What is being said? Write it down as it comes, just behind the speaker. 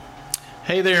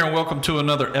Hey there, and welcome to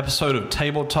another episode of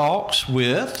Table Talks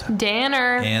with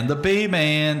Danner and the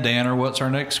B-Man. Danner, what's our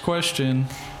next question?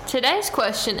 Today's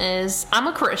question is, I'm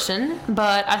a Christian,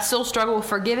 but I still struggle with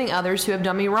forgiving others who have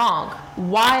done me wrong.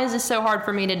 Why is this so hard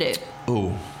for me to do?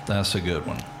 Oh, that's a good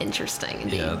one. Interesting,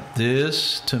 indeed. Yeah,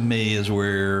 this to me is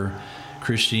where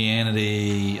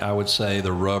Christianity, I would say,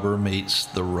 the rubber meets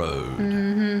the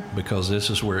road, because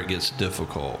this is where it gets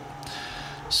difficult.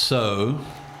 So,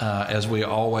 as we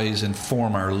always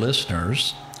inform our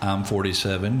listeners, I'm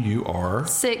 47, you are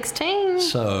 16.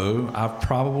 So I've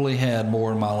probably had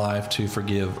more in my life to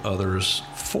forgive others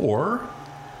for.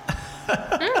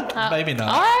 Maybe not.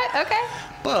 All right, okay.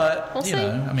 But, We'll you see.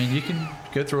 know, I mean, you can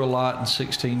go through a lot in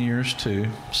 16 years too.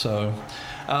 So,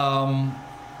 all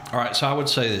right, so I would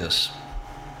say this.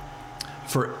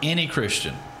 For any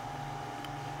Christian,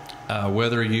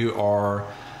 whether you are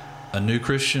a new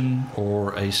Christian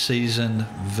or a seasoned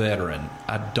veteran,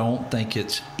 I don't think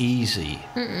it's easy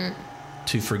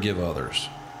to forgive others.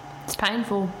 It's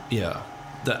painful. Yeah.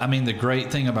 The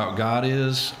great thing about God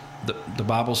is the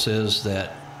Bible says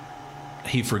that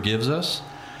He forgives us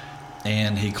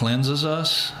and He cleanses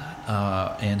us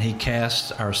and He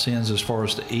casts our sins as far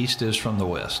as the east is from the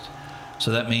west.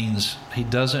 So that means He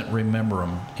doesn't remember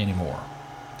them anymore.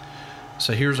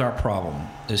 So here's our problem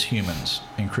as humans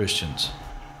and Christians.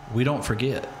 We don't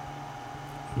forget.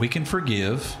 We can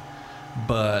forgive,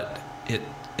 but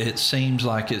it seems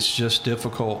like it's just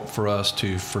difficult for us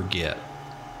to forget.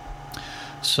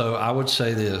 So I would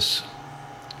say this,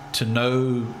 to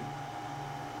know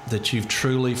that you've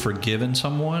truly forgiven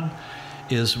someone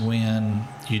is when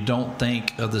you don't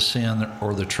think of the sin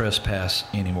or the trespass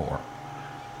anymore.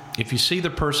 If you see the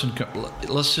person,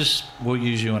 we'll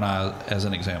use you and I as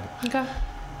an example. Okay.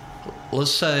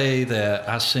 Let's say that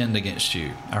I sinned against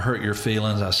you. I hurt your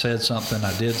feelings. I said something.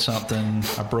 I did something.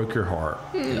 I broke your heart.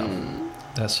 Yeah,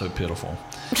 that's so pitiful.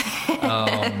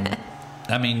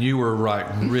 You were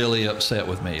really upset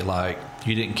with me. Like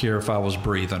you didn't care if I was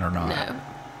breathing or not. No.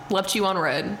 Left you on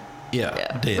road.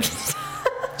 Yeah. Did.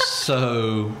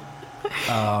 So,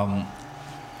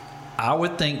 I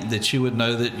would think that you would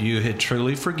know that you had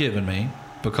truly forgiven me,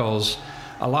 because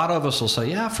a lot of us will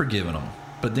say, "Yeah, I've forgiven them,"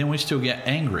 but then we still get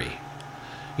angry.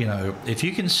 You know, if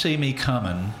you can see me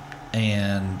coming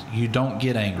and you don't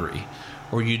get angry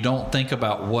or you don't think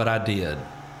about what I did,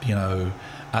 you know,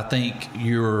 I think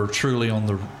you're truly on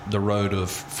the road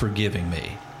of forgiving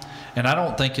me. And I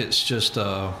don't think it's just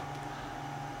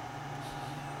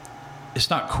it's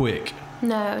not quick.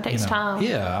 No, it takes time.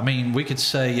 Yeah, we could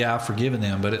say, yeah, I've forgiven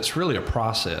them, but it's really a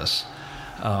process.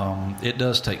 It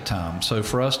does take time. So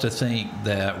for us to think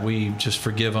that we just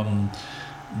forgive them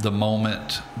the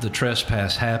moment the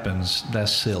trespass happens,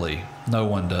 that's silly. No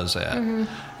one does that.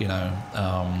 You know,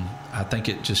 I think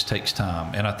it just takes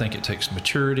time, and I think it takes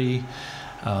maturity.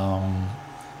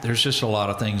 There's just a lot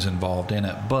of things involved in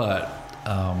it, but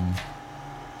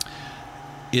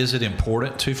is it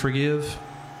important to forgive?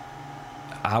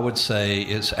 I would say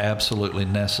it's absolutely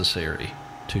necessary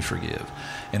to forgive.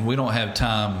 And we don't have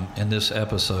time in this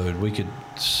episode. We could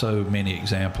so many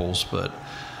examples, but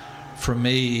for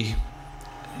me,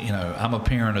 you know, I'm a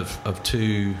parent of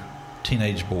two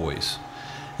teenage boys,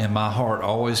 and my heart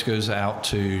always goes out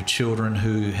to children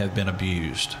who have been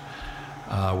abused,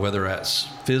 whether that's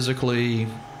physically,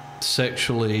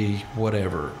 sexually,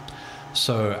 whatever.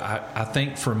 So I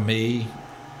think for me,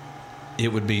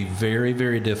 it would be very,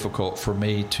 very difficult for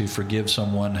me to forgive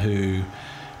someone who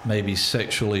maybe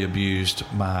sexually abused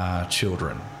my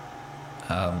children,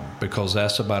 because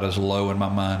that's about as low in my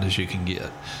mind as you can get.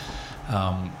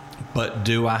 But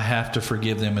do I have to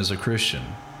forgive them as a Christian?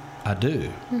 I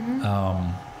do.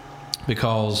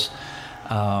 Because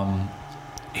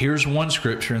here's one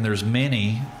scripture, and there's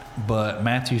many, but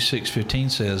Matthew 6:15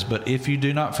 says, "But if you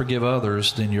do not forgive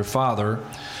others, then your Father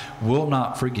will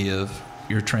not forgive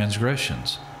your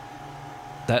transgressions."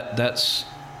 That's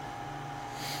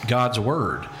God's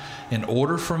word. In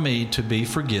order for me to be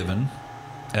forgiven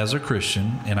as a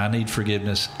Christian, and I need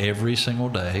forgiveness every single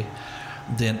day,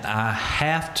 then I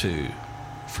have to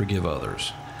forgive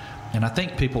others. And I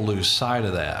think people lose sight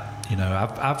of that. You know,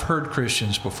 I've heard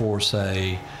Christians before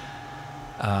say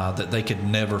that they could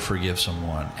never forgive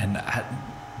someone, and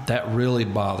that really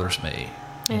bothers me.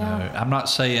 You know, I'm not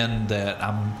saying that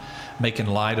I'm making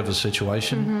light of a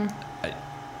situation.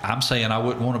 I'm saying I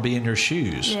wouldn't want to be in your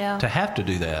shoes to have to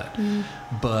do that.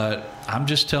 But I'm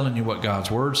just telling you what God's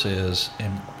word says,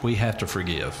 and we have to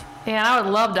forgive. Yeah, and I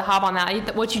would love to hop on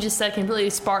that. What you just said completely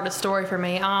sparked a story for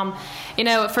me.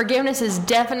 Forgiveness is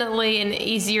definitely an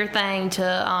easier thing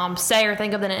to say or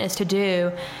think of than it is to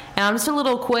do. And just a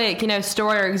little quick,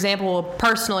 story or example,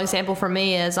 personal example for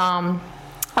me is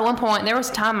at one point, there was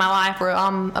a time in my life where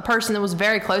a person that was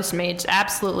very close to me, it's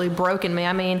absolutely broken me.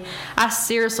 I mean, I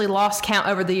seriously lost count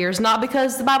over the years, not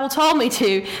because the Bible told me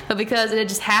to, but because it had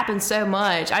just happened so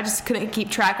much. I just couldn't keep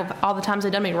track of all the times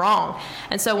they'd done me wrong.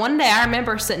 And so one day I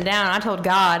remember sitting down and I told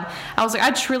God, I was like,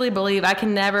 I truly believe I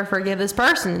can never forgive this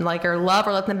person, or love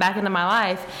or let them back into my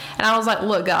life. And I was like,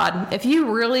 look, God, if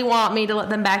you really want me to let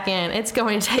them back in, it's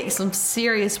going to take some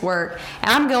serious work.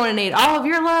 And I'm going to need all of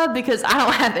your love because I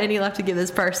don't have any left to give this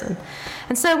person.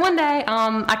 And so one day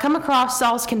I come across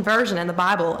Saul's conversion in the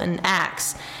Bible in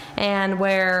Acts, and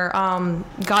where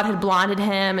God had blinded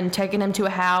him and taken him to a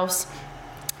house.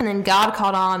 And then God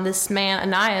called on this man,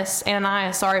 Ananias.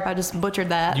 Sorry if I just butchered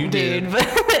that, you dude, did. But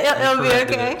it'll be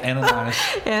okay.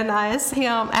 Ananias. He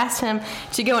asked him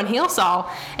to go and heal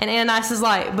Saul. And Ananias is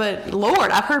like, but Lord,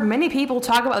 I've heard many people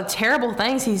talk about the terrible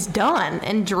things he's done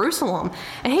in Jerusalem.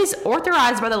 And he's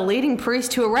authorized by the leading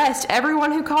priest to arrest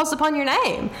everyone who calls upon your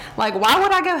name. Like, why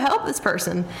would I go help this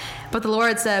person? But the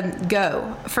Lord said,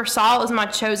 go, for Saul is my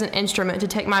chosen instrument to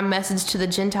take my message to the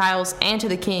Gentiles and to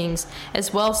the kings,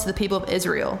 as well as to the people of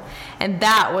Israel. And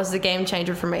that was the game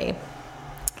changer for me.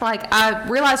 I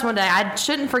realized one day I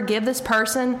shouldn't forgive this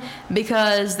person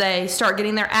because they start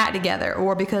getting their act together,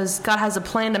 or because God has a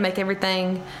plan to make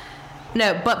everything...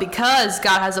 No, but because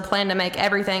God has a plan to make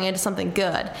everything into something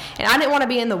good. And I didn't want to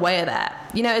be in the way of that.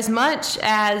 As much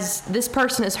as this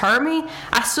person has hurt me,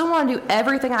 I still want to do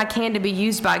everything I can to be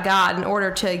used by God in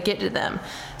order to get to them.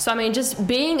 So, just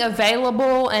being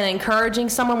available and encouraging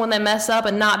someone when they mess up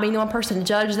and not being the one person to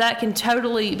judge, that can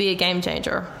totally be a game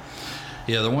changer.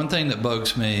 Yeah, the one thing that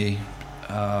bugs me,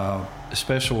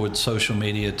 especially with social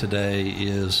media today,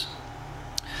 is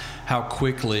how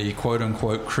quickly,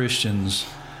 quote-unquote, Christians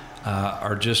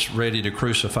are just ready to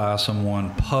crucify someone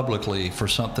publicly for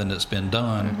something that's been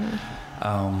done.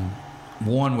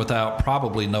 One, without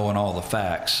probably knowing all the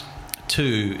facts.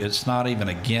 Two, it's not even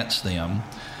against them.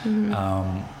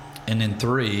 And then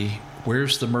three,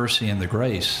 where's the mercy and the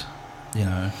grace?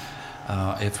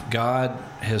 If God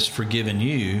has forgiven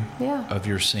you of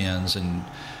your sins and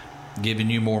given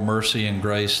you more mercy and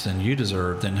grace than you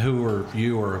deserve, then who are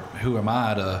you, or who am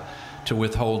I to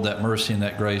withhold that mercy and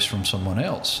that grace from someone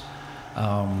else?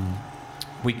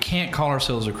 We can't call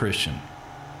ourselves a Christian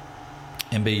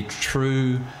and be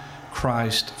true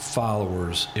Christ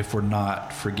followers if we're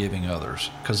not forgiving others,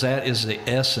 because that is the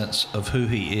essence of who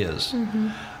He is.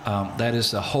 That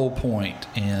is the whole point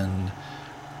in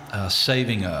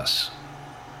saving us,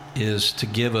 is to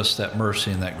give us that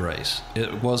mercy and that grace.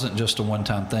 It wasn't just a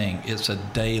one-time thing. It's a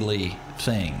daily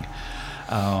thing.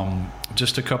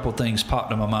 Just a couple of things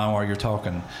popped in my mind while you're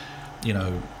talking.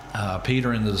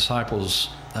 Peter and the disciples,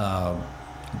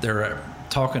 they're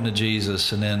talking to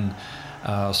Jesus, and then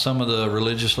some of the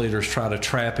religious leaders try to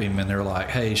trap him, and they're like,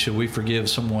 hey, should we forgive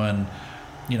someone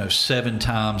 7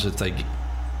 times if they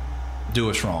do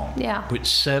us wrong? Yeah. Which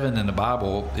 7 in the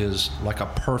Bible is like a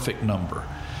perfect number.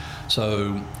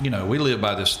 So, we live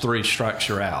by this 3 strikes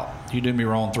you're out. You do me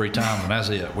wrong 3 times and that's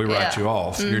it. We write you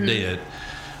off. You're dead.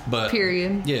 But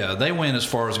period. Yeah, they went as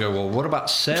far as go, well, what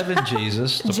about 7,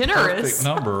 Jesus? The generous. Perfect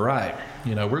number, right.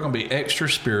 We're going to be extra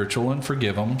spiritual and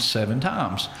forgive them 7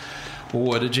 times. Well,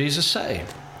 what did Jesus say?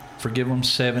 Forgive them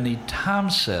 70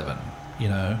 times 7.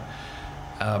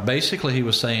 Basically he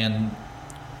was saying,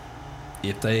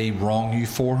 if they wrong you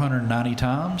 490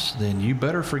 times, then you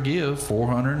better forgive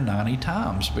 490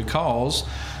 times, because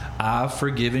I've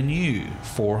forgiven you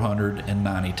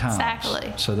 490 times.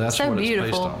 Exactly. So that's so what beautiful.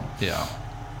 It's based on. Yeah.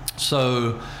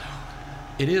 So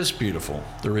it is beautiful,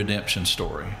 the redemption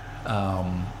story.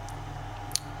 And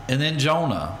then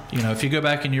Jonah, if you go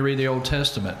back and you read the Old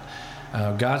Testament,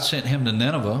 God sent him to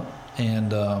Nineveh,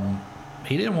 and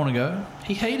he didn't want to go.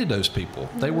 He hated those people.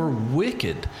 They were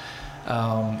wicked.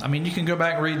 You can go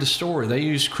back and read the story. They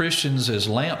used Christians as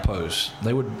lampposts.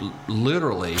 They would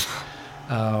literally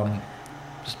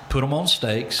put them on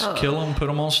stakes, kill them, put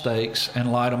them on stakes,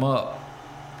 and light them up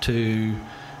to...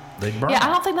 They'd burn. Yeah, I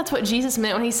don't think that's what Jesus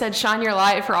meant when he said, shine your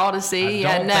light for all to see.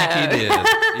 I don't think he did.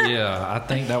 Yeah, I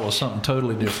think that was something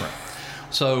totally different.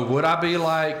 So would I be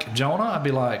like Jonah? I'd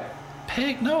be like,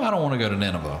 heck no, I don't want to go to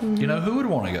Nineveh. Who would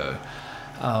want to go?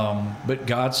 But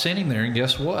God sent him there, and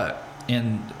guess what?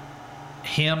 In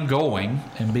him going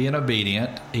and being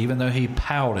obedient, even though he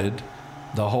pouted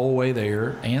the whole way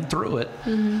there and through it.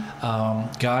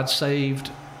 God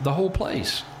saved the whole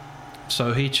place.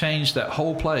 So he changed that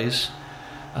whole place.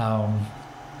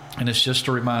 And it's just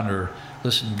a reminder,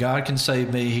 listen, God can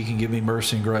save me. He can give me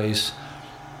mercy and grace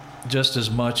just as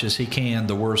much as he can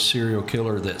the worst serial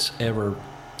killer that's ever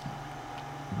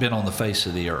been on the face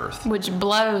of the earth. Which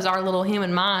blows our little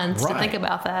human minds to think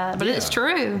about that. But it's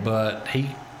true. But he,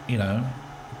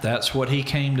 that's what he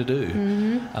came to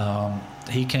do.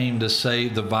 He came to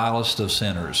save the vilest of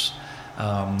sinners,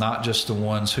 not just the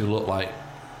ones who look like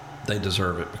they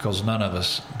deserve it, because none of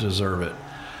us deserve it.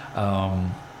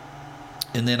 And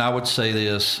then I would say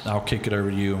this, I'll kick it over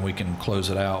to you and we can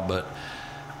close it out. But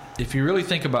if you really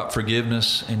think about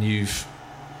forgiveness and you've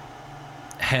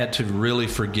had to really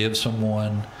forgive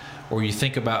someone, or you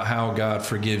think about how God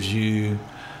forgives you,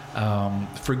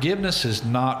 forgiveness is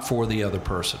not for the other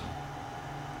person.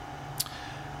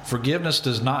 Forgiveness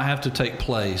does not have to take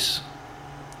place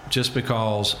just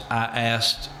because I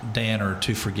asked Danner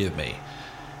to forgive me.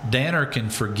 Danner can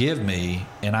forgive me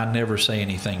and I never say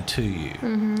anything to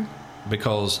you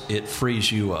because it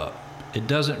frees you up. It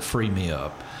doesn't free me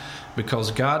up,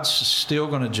 because God's still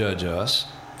going to judge us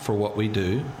for what we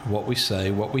do, what we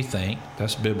say, what we think.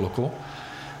 That's biblical.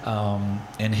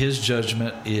 And his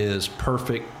judgment is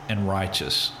perfect and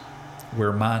righteous,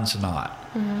 where mine's not.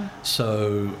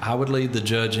 So I would leave the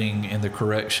judging and the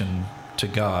correction to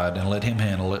God and let him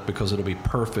handle it, because it'll be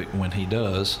perfect when he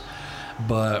does.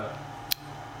 But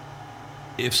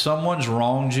if someone's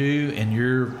wronged you and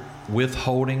you're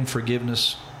withholding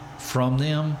forgiveness from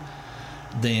them,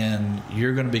 then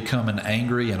you're going to become an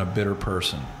angry and a bitter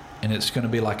person. And it's going to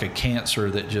be like a cancer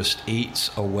that just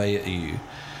eats away at you.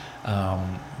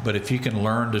 But if you can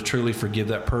learn to truly forgive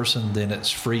that person, then it's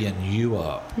freeing you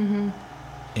up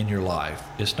in your life.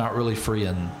 It's not really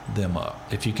freeing them up.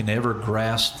 If you can ever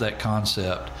grasp that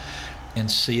concept and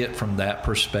see it from that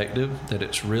perspective, that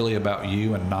it's really about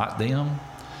you and not them,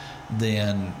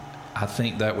 then I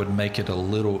think that would make it a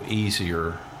little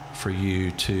easier for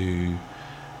you to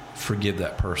forgive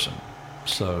that person.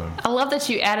 So I love that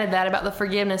you added that about the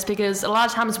forgiveness, because a lot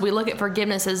of times we look at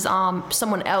forgiveness as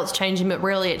someone else changing, but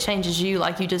really it changes you,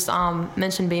 like you just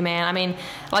mentioned, B-Man. I mean,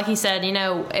 like he said,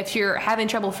 if you're having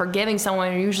trouble forgiving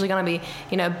someone, you're usually going to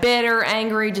be, bitter,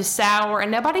 angry, just sour,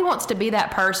 and nobody wants to be that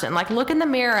person. Like, look in the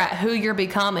mirror at who you're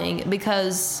becoming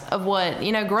because of what,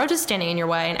 grudge is standing in your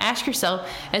way, and ask yourself,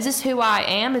 is this who I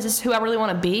am? Is this who I really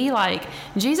want to be? Like,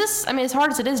 Jesus, I mean, as hard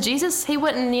as it is, Jesus, he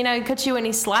wouldn't, cut you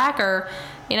any slack or,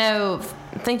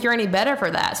 think you're any better for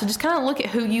that. So just kind of look at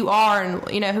who you are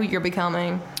and, who you're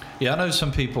becoming. Yeah, I know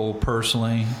some people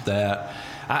personally that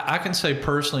I can say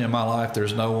personally in my life,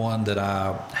 there's no one that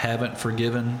I haven't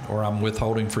forgiven or I'm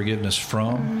withholding forgiveness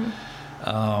from.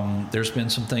 There's been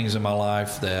some things in my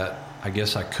life that I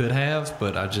guess I could have,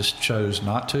 but I just chose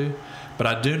not to. But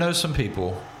I do know some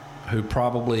people who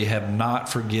probably have not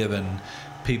forgiven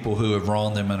people who have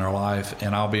wronged them in their life.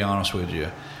 And I'll be honest with you,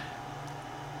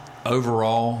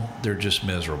 overall, they're just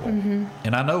miserable.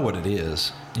 And I know what it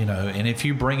is, and if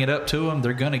you bring it up to them,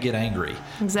 they're going to get angry.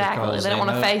 Exactly. They don't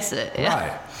want to face it.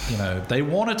 Yeah. Right. They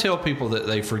want to tell people that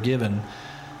they've forgiven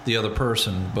the other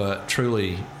person, but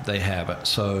truly they haven't.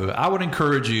 So I would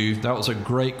encourage you, that was a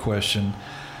great question.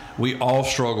 We all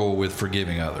struggle with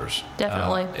forgiving others.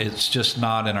 Definitely. It's just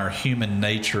not in our human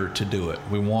nature to do it.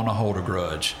 We want to hold a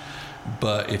grudge.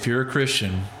 But if you're a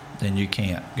Christian, then you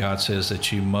can't. God says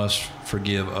that you must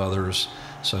forgive others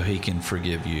so he can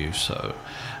forgive you. So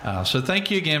thank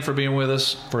you again for being with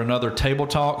us for another Table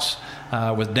Talks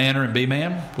with Danner and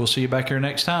B-Man. We'll see you back here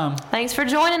next time. Thanks for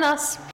joining us.